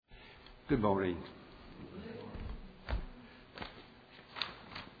Good morning.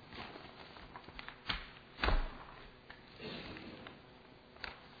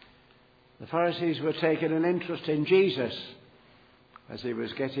 The Pharisees were taking an interest in Jesus as he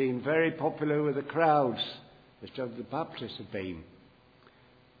was getting very popular with the crowds, as John the Baptist had been.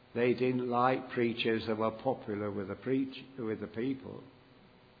 They didn't like preachers that were popular with the people.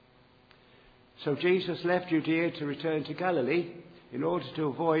 So Jesus left Judea to return to Galilee in order to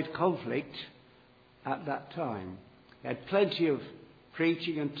avoid conflict at that time. He had plenty of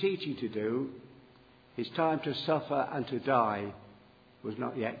preaching and teaching to do. His time to suffer and to die was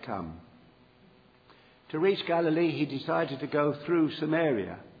not yet come. To reach Galilee, he decided to go through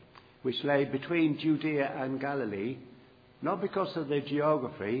Samaria, which lay between Judea and Galilee, not because of the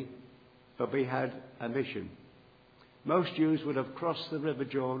geography, but he had a mission. Most Jews would have crossed the River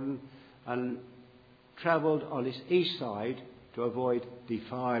Jordan and travelled on its east side to avoid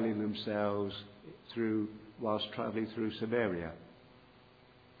defiling themselves whilst travelling through Samaria.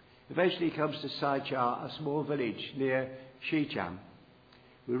 Eventually he comes to Sychar, a small village near Shechem.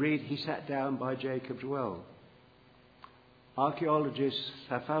 We read he sat down by Jacob's well. Archaeologists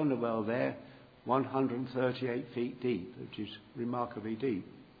have found a well there 138 feet deep, which is remarkably deep.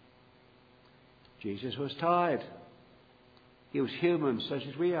 Jesus was tired. He was human, such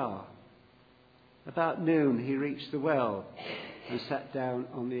as we are. About noon he reached the well and sat down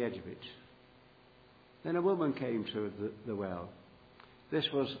on the edge of it. Then a woman came to the well. This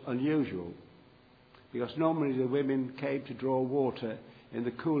was unusual, because normally the women came to draw water in the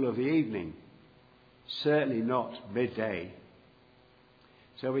cool of the evening, certainly not midday.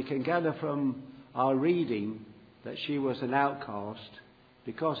 So we can gather from our reading that she was an outcast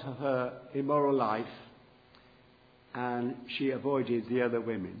because of her immoral life, and she avoided the other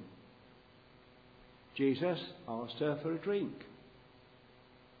women. Jesus asked her for a drink.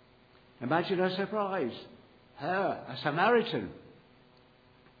 Imagine her surprise. Her, a Samaritan.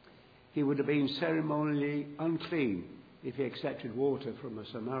 He would have been ceremonially unclean if he accepted water from a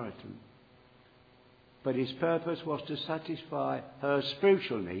Samaritan. But his purpose was to satisfy her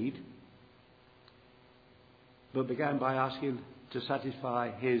spiritual need, but began by asking to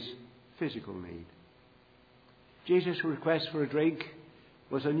satisfy his physical need. Jesus' request for a drink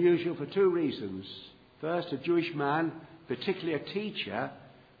was unusual for two reasons. First, a Jewish man, particularly a teacher,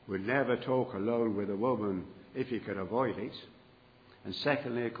 would never talk alone with a woman if he could avoid it. And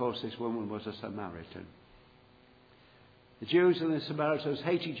secondly, of course, this woman was a Samaritan. The Jews and the Samaritans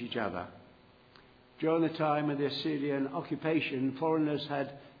hated each other. During the time of the Assyrian occupation, foreigners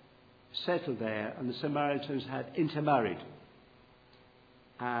had settled there and the Samaritans had intermarried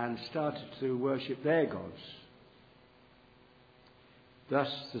and started to worship their gods. Thus,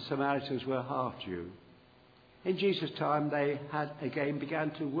 the Samaritans were half Jew. In Jesus' time, they had again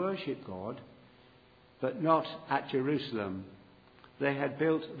began to worship God, but not at Jerusalem. They had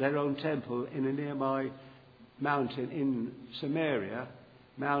built their own temple in a nearby mountain in Samaria,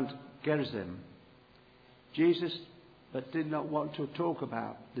 Mount Gerizim. Jesus but did not want to talk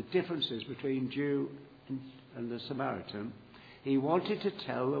about the differences between Jew and the Samaritan. He wanted to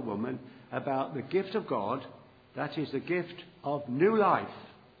tell the woman about the gift of God, that is the gift of new life,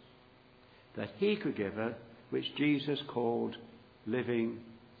 that he could give her, which Jesus called living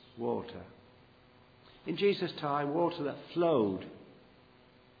water. In Jesus' time, water that flowed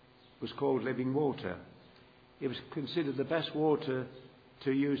was called living water. It was considered the best water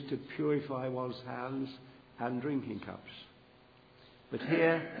to use to purify one's hands and drinking cups. But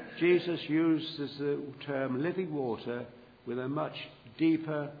here, Jesus uses the term living water with a much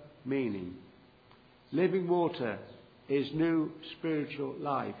deeper meaning. Living water is new spiritual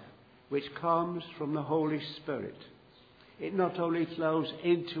life, which comes from the Holy Spirit. It not only flows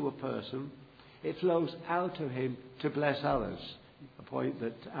into a person, it flows out of him to bless others, a point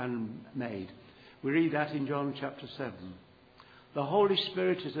that Anne made. We read that in John chapter 7. The Holy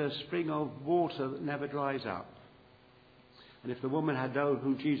Spirit is a spring of water that never dries up. And if the woman had known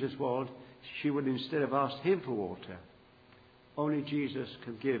who Jesus was, she would instead have asked him for water. Only Jesus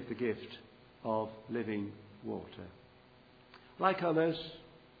can give the gift of living water. Like others,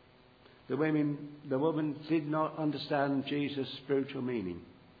 the woman did not understand Jesus' spiritual meaning.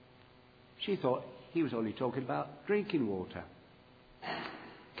 She thought he was only talking about drinking water.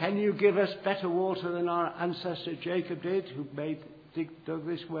 Can you give us better water than our ancestor Jacob did, who dug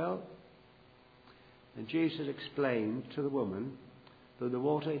this well? And Jesus explained to the woman that the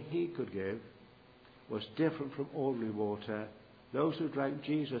water he could give was different from ordinary water. Those who drank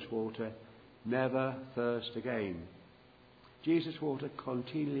Jesus' water never thirst again. Jesus' water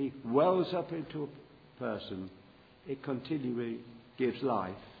continually wells up into a person. It continually gives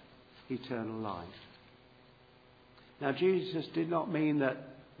life. eternal life. Now, Jesus did not mean that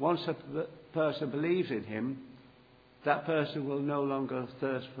once a person believes in him, that person will no longer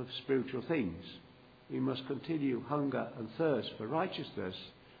thirst for spiritual things. We must continue hunger and thirst for righteousness,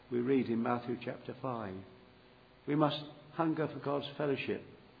 we read in Matthew chapter 5. We must hunger for God's fellowship,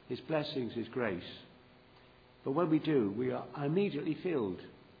 his blessings, his grace. But when we do, we are immediately filled.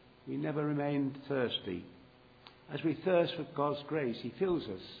 We never remain thirsty. As we thirst for God's grace, he fills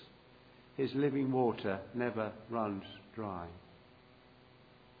us. His living water never runs dry.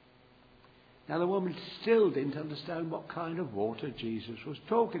 Now the woman still didn't understand what kind of water Jesus was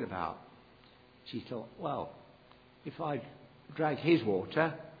talking about. She thought, well, if I drank his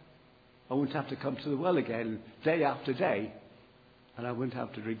water, I wouldn't have to come to the well again day after day, and I wouldn't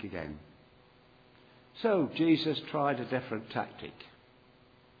have to drink again. So Jesus tried a different tactic.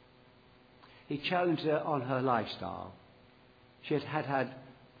 He challenged her on her lifestyle. She had had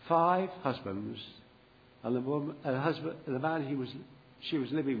 5 husbands, and the man she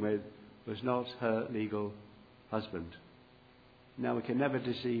was living with was not her legal husband. Now we can never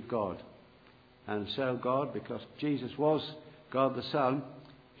deceive God. And so God, because Jesus was God the Son,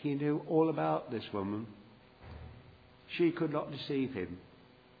 he knew all about this woman. She could not deceive him.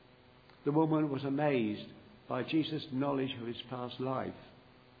 The woman was amazed by Jesus' knowledge of his past life.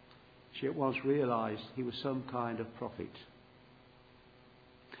 She at once realized he was some kind of prophet.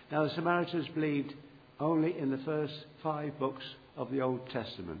 Now the Samaritans believed only in the first 5 books of the Old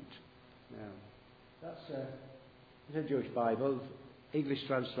Testament. Now, that's a Jewish Bible, English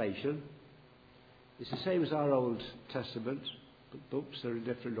translation. It's the same as our Old Testament, but books are in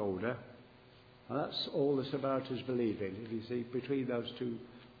different order. And that's all the Samaritans believe in, if you see, between those 2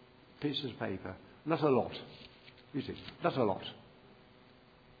 pieces of paper. Not a lot. You see, not a lot.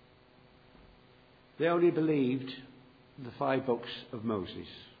 They only believed the 5 books of Moses.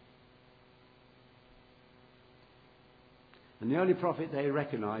 And the only prophet they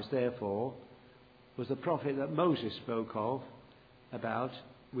recognized, therefore, was the prophet that Moses spoke of about,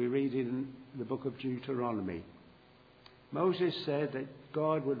 we read in the book of Deuteronomy. Moses said that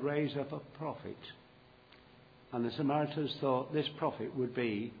God would raise up a prophet, and the Samaritans thought this prophet would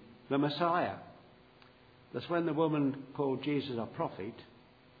be the Messiah. Thus when the woman called Jesus a prophet,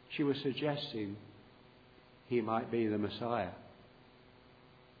 she was suggesting he might be the Messiah.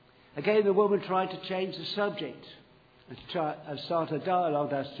 Again, the woman tried to change the subject and start a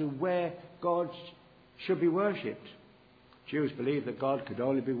dialogue as to where God should be worshipped. Jews believed that God could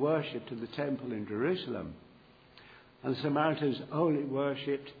only be worshipped in the temple in Jerusalem, and the Samaritans only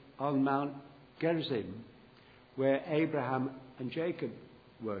worshipped on Mount Gerizim, where Abraham and Jacob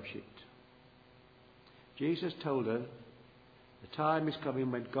worshipped. Jesus told her the time is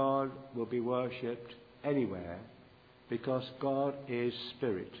coming when God will be worshipped anywhere, because God is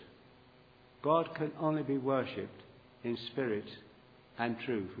spirit. God can only be worshipped in spirit and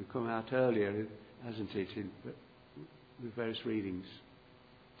truth. We've come out earlier, hasn't it, in the various readings.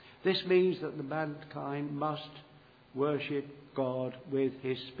 This means that the mankind must worship God with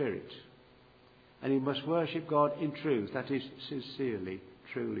his spirit. And he must worship God in truth, that is, sincerely,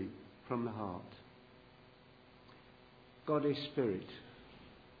 truly, from the heart. God is spirit.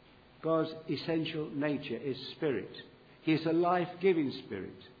 God's essential nature is spirit. He is a life-giving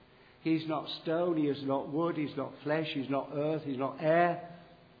spirit. He's not stone, he is not wood, he's not flesh, he's not earth, he's not air.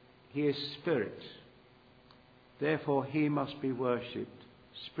 He is spirit. Therefore, he must be worshipped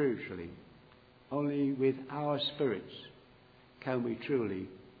spiritually. Only with our spirits can we truly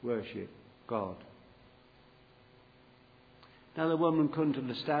worship God. Now, the woman couldn't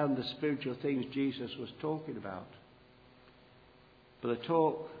understand the spiritual things Jesus was talking about. But the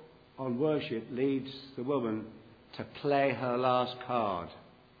talk on worship leads the woman to play her last card.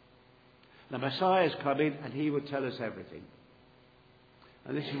 The Messiah is coming and he will tell us everything.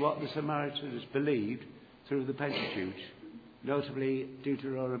 And this is what the Samaritans believed through the Pentateuch, notably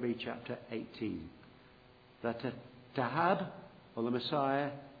Deuteronomy chapter 18. That Tahab, or the Messiah,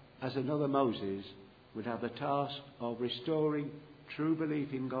 as another Moses, would have the task of restoring true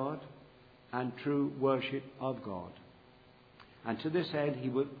belief in God and true worship of God. And to this end he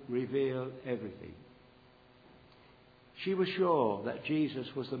would reveal everything. She was sure that Jesus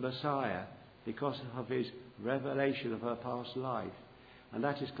was the Messiah because of his revelation of her past life. And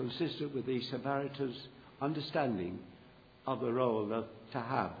that is consistent with the Samaritans' understanding of the role of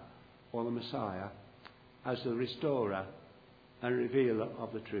Tahab, or the Messiah, as the restorer and revealer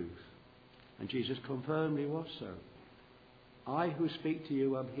of the truth. And Jesus confirmed he was so. I who speak to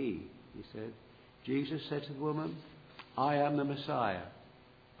you am he said. Jesus said to the woman, I am the Messiah.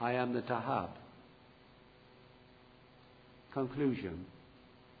 I am the Tahab. Conclusion.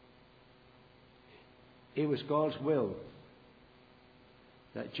 It was God's will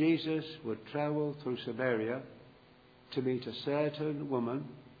that Jesus would travel through Samaria to meet a certain woman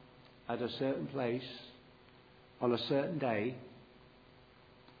at a certain place on a certain day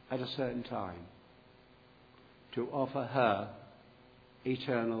at a certain time to offer her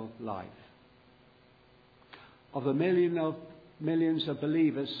eternal life. Of the millions of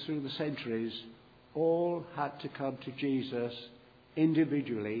believers through the centuries, all had to come to Jesus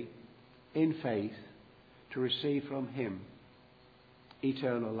individually in faith to receive from him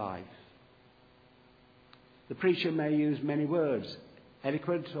eternal life. The preacher may use many words,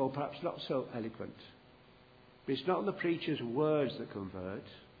 eloquent or perhaps not so eloquent. But it's not the preacher's words that convert,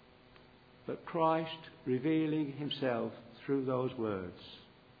 but Christ revealing himself through those words.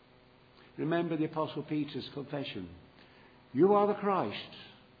 Remember the Apostle Peter's confession. You are the Christ,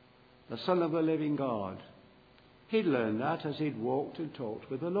 the Son of the living God. He'd learned that as he'd walked and talked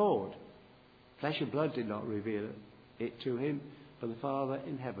with the Lord. Flesh and blood did not reveal it to him, but the Father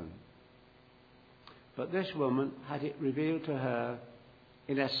in heaven. But this woman had it revealed to her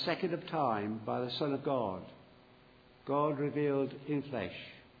in a second of time by the Son of God. God revealed in flesh,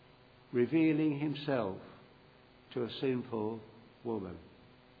 revealing himself to a sinful woman.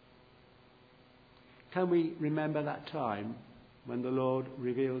 Can we remember that time when the Lord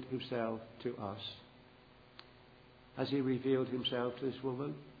revealed himself to us? As he revealed himself to this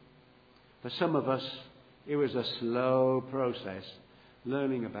woman? For some of us, it was a slow process,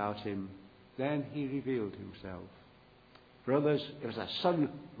 learning about him. Then he revealed himself. For others, it was a sudden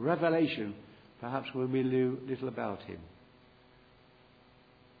revelation, perhaps when we knew little about him.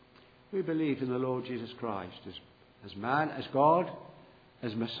 We believe in the Lord Jesus Christ as man, as God,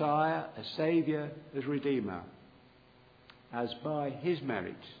 as Messiah, as Saviour, as Redeemer, as by his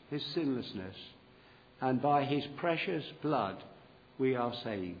merit, his sinlessness, and by his precious blood we are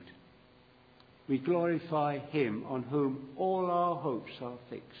saved. We glorify him on whom all our hopes are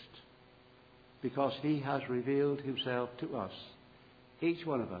fixed, because he has revealed himself to us, each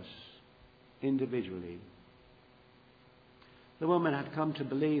one of us, individually. The woman had come to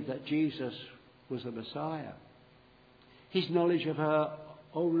believe that Jesus was the Messiah. His knowledge of her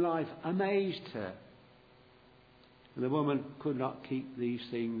own life amazed her. And the woman could not keep these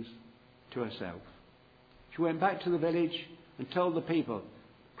things to herself. She went back to the village and told the people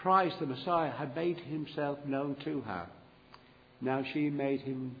Christ the Messiah had made himself known to her. Now she made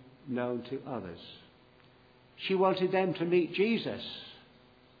him known to others. She wanted them to meet Jesus.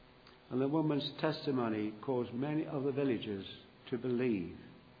 And the woman's testimony caused many of the villagers to believe.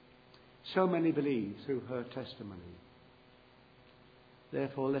 So many believed through her testimony.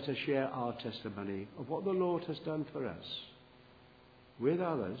 Therefore, let us share our testimony of what the Lord has done for us with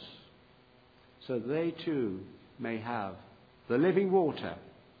others, so they too may have the living water,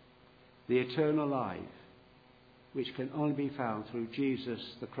 the eternal life, which can only be found through Jesus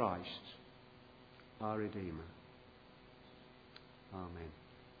the Christ, our Redeemer. Amen.